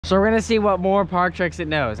So we're gonna see what more park tricks it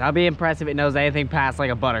knows. I'll be impressed if it knows anything past like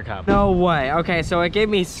a buttercup. No way. Okay, so it gave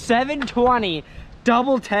me 720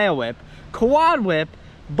 double tail whip, quad whip,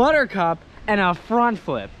 buttercup, and a front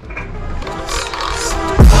flip.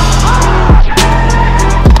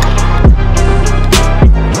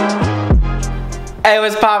 Hey,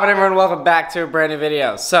 what's poppin', everyone? Welcome back to a brand new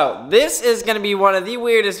video. So this is gonna be one of the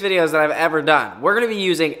weirdest videos that I've ever done. We're gonna be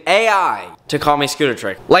using AI to call me scooter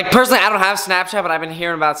trick. Like, personally, I don't have Snapchat, but I've been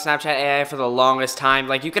hearing about Snapchat AI for the longest time.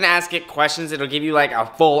 Like, you can ask it questions, it'll give you like a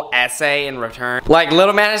full essay in return. Like,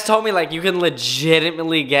 little man has told me, like, you can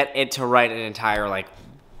legitimately get it to write an entire like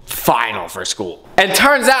final for school. And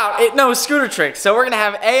turns out it knows scooter tricks, so we're gonna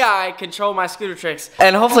have AI control my scooter tricks,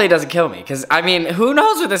 and hopefully it doesn't kill me, because I mean, who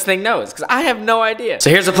knows what this thing knows, because I have no idea. So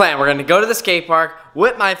here's the plan. We're gonna go to the skate park,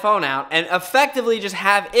 whip my phone out, and effectively just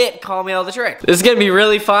have it call me all the tricks. This is gonna be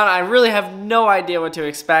really fun. I really have no idea what to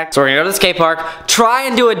expect. So we're gonna go to the skate park, try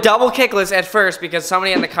and do a double kickless at first, because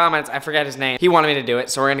somebody in the comments, I forget his name, he wanted me to do it,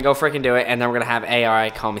 so we're gonna go freaking do it, and then we're gonna have AI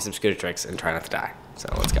call me some scooter tricks and try not to die. So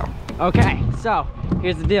let's go. Okay, so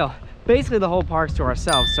here's the deal. Basically the whole park's to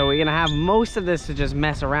ourselves, so we're gonna have most of this to just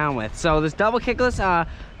mess around with. So this double kickless,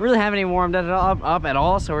 really haven't even warmed it up at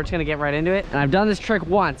all, so we're just gonna get right into it. And I've done this trick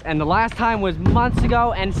once, and the last time was months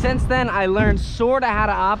ago, and since then I learned sorta how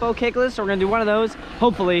to oppo kickless, so we're gonna do one of those,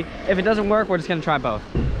 hopefully. If it doesn't work, we're just gonna try both.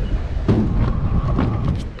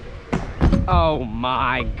 Oh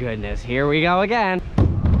my goodness, here we go again.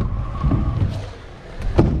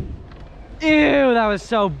 Ew, that was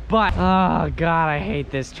so butt. Oh God, I hate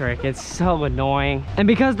this trick. It's so annoying. And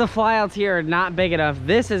because the flyouts here are not big enough,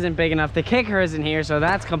 this isn't big enough, the kicker isn't here, so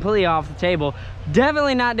that's completely off the table.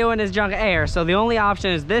 Definitely not doing this junk air, so the only option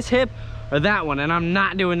is this hip or that one, and I'm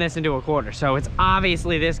not doing this into a quarter, so it's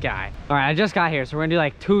obviously this guy. All right, I just got here, so we're gonna do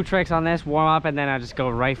like 2 tricks on this, warm up, and then I'll just go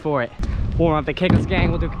right for it. Warm up the kickless gang,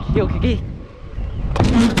 we'll do heel kicky.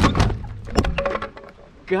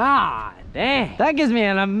 God. Dang, that gives me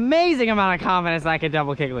an amazing amount of confidence I can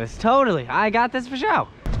double kickless. Totally, I got this for show.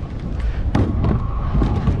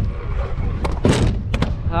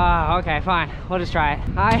 Okay, fine, we'll just try it.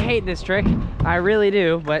 I hate this trick, I really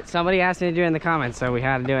do, but somebody asked me to do it in the comments, so we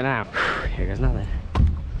had to do it now. Here goes nothing.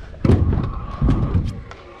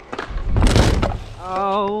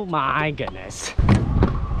 Oh my goodness.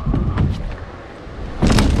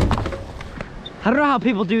 I don't know how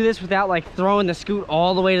people do this without like throwing the scoot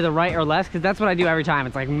all the way to the right or left, because that's what I do every time.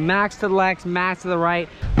 It's like max to the left, max to the right.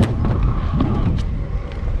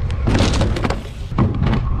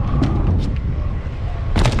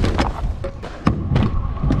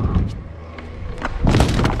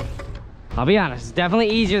 I'll be honest, it's definitely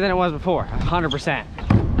easier than it was before, 100%.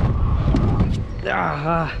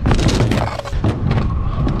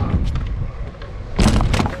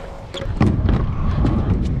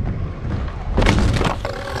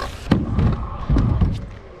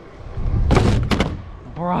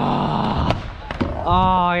 Oh,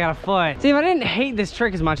 I got a foot. See, if I didn't hate this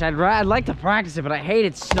trick as much, I'd like to practice it, but I hate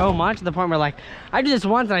it so much to the point where like, I did this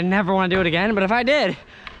once and I never want to do it again, but if I did,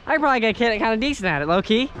 I could probably get kind of decent at it, low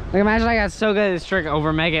key. Like, imagine I got so good at this trick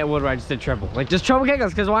over Mega at Wood where I just did triple. Like, just triple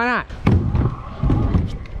kickless, because why not?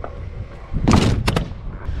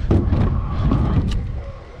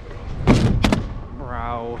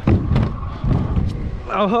 Bro.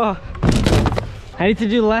 Oh. I need to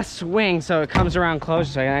do less swing so it comes around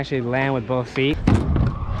closer so I can actually land with both feet.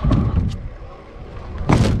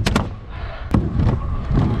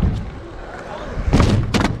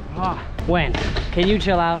 Oh, Win, can you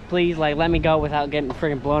chill out, please? Like, let me go without getting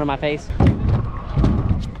freaking blown in my face.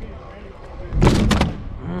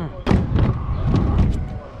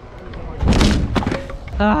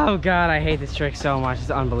 Oh God, I hate this trick so much.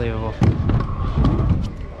 It's unbelievable.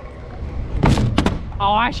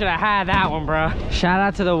 Oh, I should have had that one, bro. Shout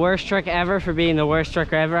out to the worst trick ever for being the worst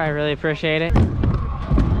trick ever. I really appreciate it.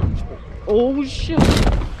 Oh, shoot.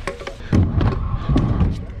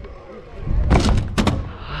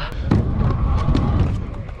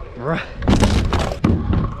 Bruh.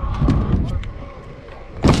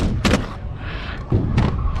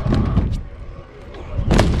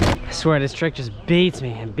 I swear this trick just beats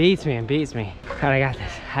me and beats me and beats me. God, I got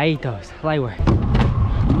this. I eat those. Light work.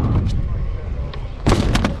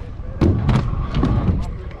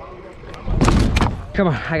 Come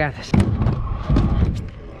on, I got this.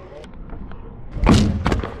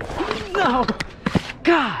 No!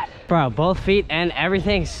 God! Bro, both feet and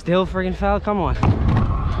everything still freaking fell. Come on.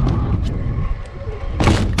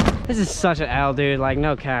 This is such an L, dude. Like,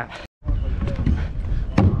 no cap.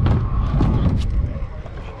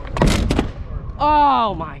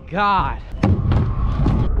 Oh my God.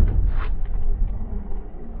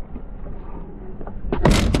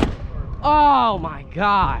 Oh my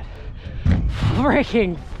God.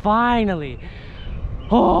 Freaking finally.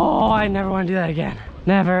 Oh, I never want to do that again.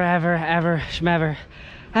 Never, ever, ever, schmever,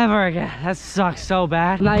 ever again. That sucks so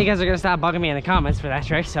bad. Now you guys are gonna stop bugging me in the comments for that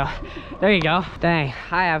trick, so there you go. Dang,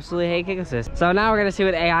 I absolutely hate kick assist. So now we're gonna see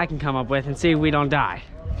what AI can come up with and see if we don't die.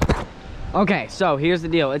 Okay, so here's the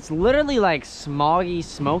deal. It's literally like smoggy,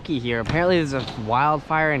 smoky here. Apparently there's a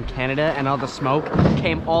wildfire in Canada and all the smoke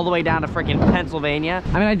came all the way down to freaking Pennsylvania.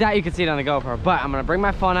 I mean, I doubt you can see it on the GoPro, but I'm gonna bring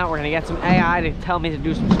my phone out. We're gonna get some AI to tell me to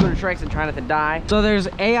do some scooter tricks and try not to die. So there's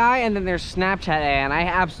AI and then there's Snapchat AI, and I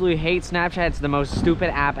absolutely hate Snapchat. It's the most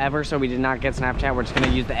stupid app ever, so we did not get Snapchat. We're just gonna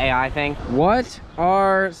use the AI thing. What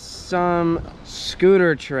are some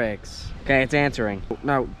scooter tricks? Okay, it's answering.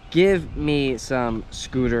 Now, give me some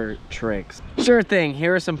scooter tricks. Sure thing,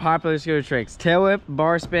 here are some popular scooter tricks. Tail whip,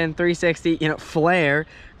 bar spin, 360, flare,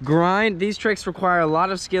 grind. These tricks require a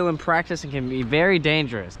lot of skill and practice and can be very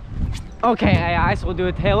dangerous. Okay, AI, so we'll do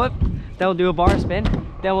a tail whip, then we'll do a bar spin,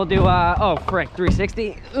 then we'll do,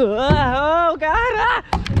 360. Oh, God, ah!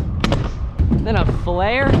 Then a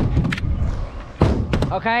flare.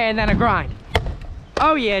 Okay, and then a grind.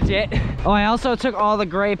 Oh yeah, Jit. Oh, I also took all the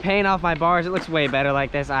gray paint off my bars. It looks way better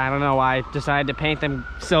like this. I don't know why I decided to paint them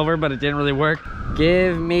silver, but it didn't really work.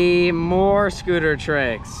 Give me more scooter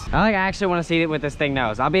tricks. I actually want to see what this thing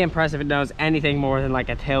knows. I'll be impressed if it knows anything more than like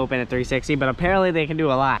a tail whip and a 360, but apparently they can do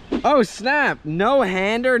a lot. Oh snap, no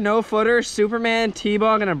hander, no footer, Superman,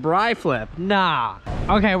 T-bog, and a bri flip. Nah.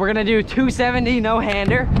 Okay, we're gonna do 270, no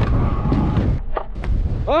hander.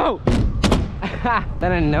 Oh!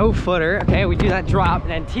 Then a no footer. Okay, we do that drop and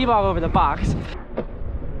then T-ball over the box.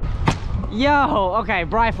 Yo, okay,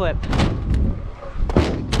 bri flip.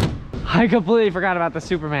 I completely forgot about the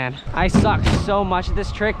Superman. I suck so much at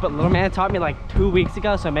this trick, but little man taught me like 2 weeks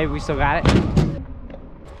ago, so maybe we still got it.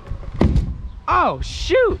 Oh,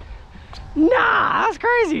 shoot. Nah, that's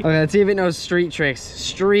crazy. Okay, let's see if it knows street tricks.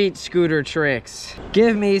 Street scooter tricks.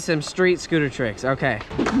 Give me some street scooter tricks. Okay.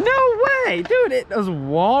 No way, dude. It knows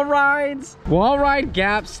wall rides, wall ride,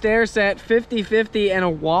 gap, stair set, 50-50, and a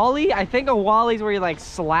wally. I think a wally is where you like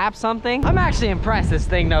slap something. I'm actually impressed this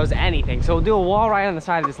thing knows anything. So we'll do a wall ride on the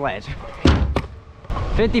side of this ledge.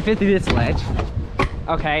 50-50 this ledge.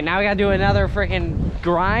 Okay, now we gotta do another freaking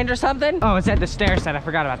grind or something. Oh, it's at the stair set. I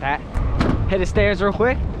forgot about that. Hit the stairs real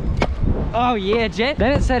quick. Oh yeah, Jet.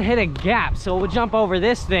 Then it said hit a gap, so we'll jump over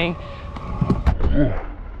this thing.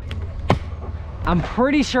 I'm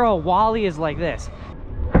pretty sure a wally is like this.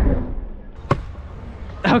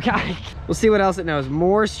 Okay. We'll see what else it knows.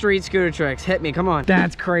 More street scooter tricks. Hit me, come on.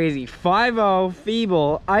 That's crazy. 5-0,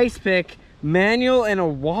 feeble, ice pick, manual, and a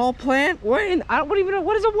wall plant? What even know,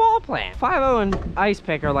 what is a wall plant? 5-0 and ice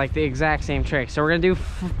pick are like the exact same trick. So we're gonna do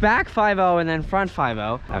back 5-0 and then front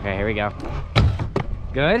 5-0. Okay, here we go.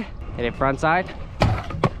 Good. Hit it front side.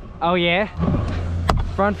 Oh yeah.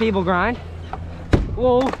 Front feeble grind.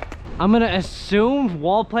 Whoa. I'm gonna assume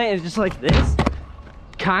wall plant is just like this.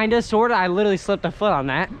 Kinda, sorta. I literally slipped a foot on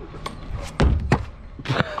that.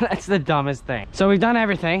 That's the dumbest thing. So we've done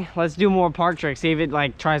everything. Let's do more park tricks. See if it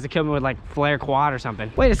like tries to kill me with like flare quad or something.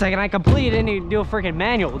 Wait a second, I completed it and you do a freaking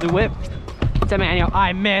manual. We'll do whip. It's a manual.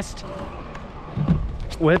 I missed.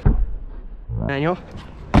 Whip. Manual.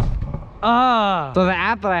 So the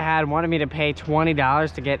app that I had wanted me to pay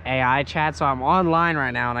 $20 to get AI chat, so I'm online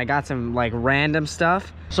right now and I got some like random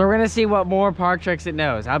stuff. So we're gonna see what more park tricks it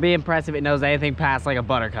knows. I'll be impressed if it knows anything past like a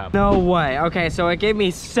buttercup. No way. Okay, so it gave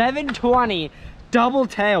me 720 double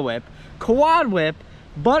tail whip, quad whip,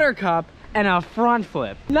 buttercup, and a front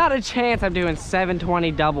flip. Not a chance I'm doing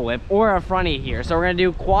 720 double whip or a fronty here. So we're gonna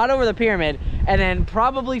do quad over the pyramid and then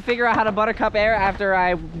probably figure out how to buttercup air after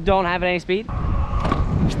I don't have any speed.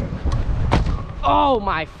 Oh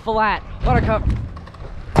my flat buttercup.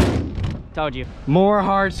 Told you. More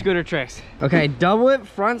hard scooter tricks. Okay, double whip,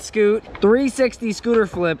 front scoot, 360 scooter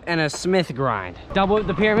flip, and a Smith grind. Double whip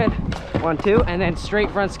the pyramid, 1, 2, and then straight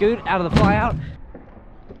front scoot out of the fly out.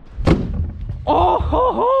 Oh,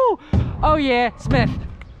 ho, ho. Oh yeah, Smith.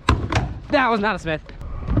 That was not a Smith.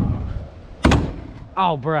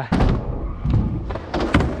 Oh, bruh.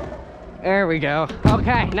 There we go.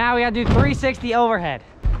 Okay, now we gotta do 360 overhead.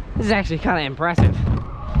 This is actually kind of impressive.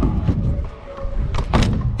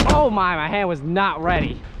 Oh my hand was not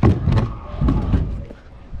ready.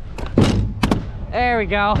 There we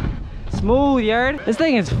go. Smooth, yard. This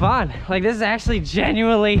thing is fun. Like, this is actually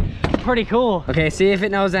genuinely pretty cool. Okay, see if it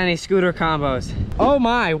knows any scooter combos. Oh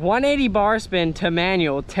my, 180 bar spin to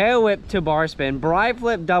manual, tail whip to bar spin, bri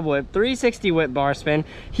flip double whip, 360 whip bar spin,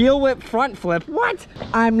 heel whip front flip. What?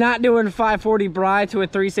 I'm not doing 540 bri to a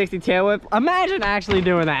 360 tail whip. Imagine actually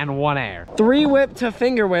doing that in one air. 3 whip to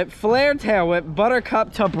finger whip, flare tail whip,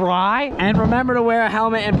 buttercup to bri, and remember to wear a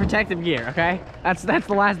helmet and protective gear, okay? That's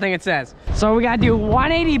the last thing it says. So we gotta do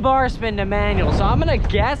 180 bar spin to manual. So I'm gonna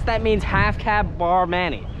guess that means half cab bar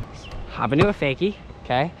mani. Hop into a fakie,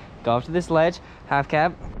 okay? Go up to this ledge, half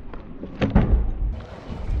cab.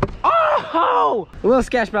 Oh! A little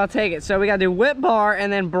sketch, but I'll take it. So we gotta do whip bar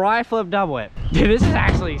and then bri flip double whip. Dude, this is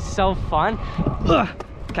actually so fun. Ugh.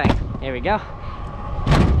 Okay, here we go.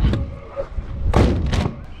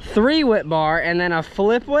 3 whip bar and then a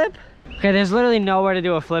flip whip. Okay, there's literally nowhere to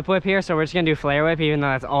do a flip whip here, so we're just gonna do flare whip, even though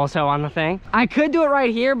that's also on the thing. I could do it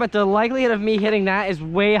right here, but the likelihood of me hitting that is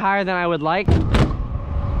way higher than I would like.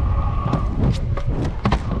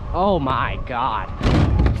 Oh my God.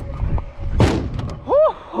 Woo.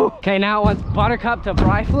 Okay, now it wants buttercup to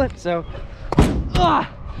bri flip, so.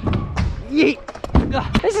 Yeet.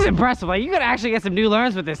 This is impressive. Like, you could actually get some new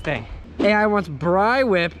learns with this thing. AI wants bri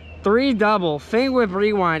whip, 3 double, finger whip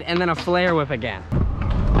rewind, and then a flare whip again.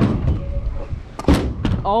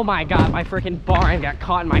 Oh my God, my freaking bar end got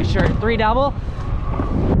caught in my shirt. 3 double.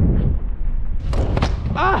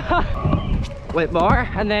 Whip bar,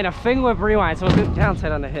 and then a finger whip rewind, so we'll do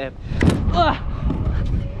downside on the hip.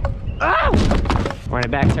 Run it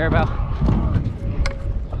back turbo.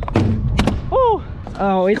 Woo.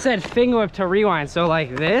 Oh, it said finger whip to rewind, so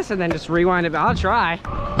like this, and then just rewind it. I'll try.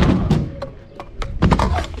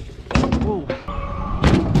 Ooh.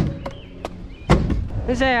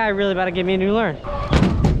 This AI really about to give me a new learn.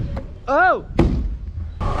 Oh!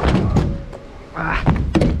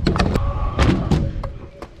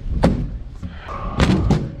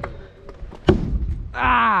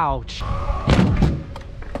 Ouch!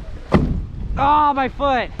 Oh, my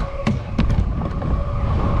foot!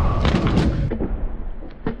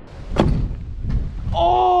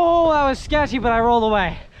 Oh, that was sketchy, but I rolled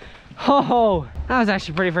away. Oh, that was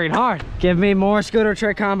actually pretty freaking hard. Give me more scooter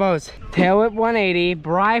trick combos. Tail whip 180,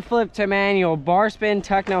 bri flip to manual, bar spin,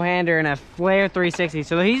 tuck no hander, and a flare 360.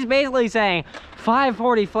 So he's basically saying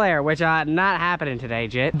 540 flare, which not happening today,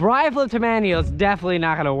 Jit. Bri flip to manual is definitely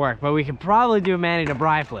not gonna work, but we could probably do mani to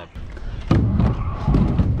bri flip.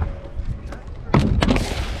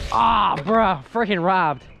 Ah, bro, freaking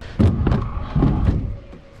robbed.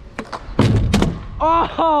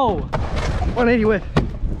 Oh! 180 whip.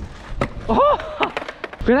 Oh!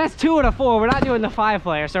 But that's 2 out of 4. We're not doing the 5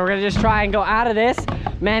 flare, so we're gonna just try and go out of this.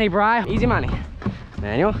 Mani bri, easy money.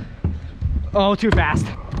 Manual. Oh, too fast.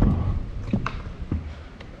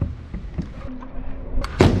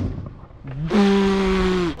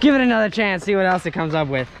 Give it another chance, see what else it comes up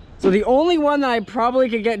with. So the only one that I probably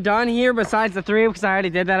could get done here besides the 3, because I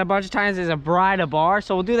already did that a bunch of times, is a bri to bar.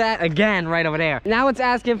 So we'll do that again right over there. Now it's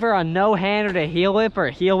asking for a no-hander to heel whip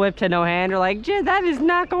or heel whip to no-hander. Like, Jit, that is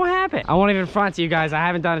not gonna happen. I won't even front to you guys. I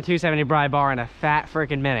haven't done a 270 bri bar in a fat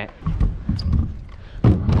freaking minute.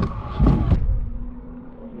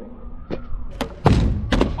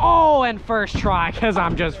 Oh, and first try, because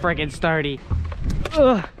I'm just freaking sturdy.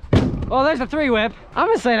 Ugh. Well, there's a 3 whip. I'm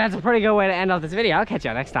gonna say that's a pretty good way to end off this video. I'll catch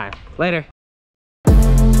y'all next time. Later.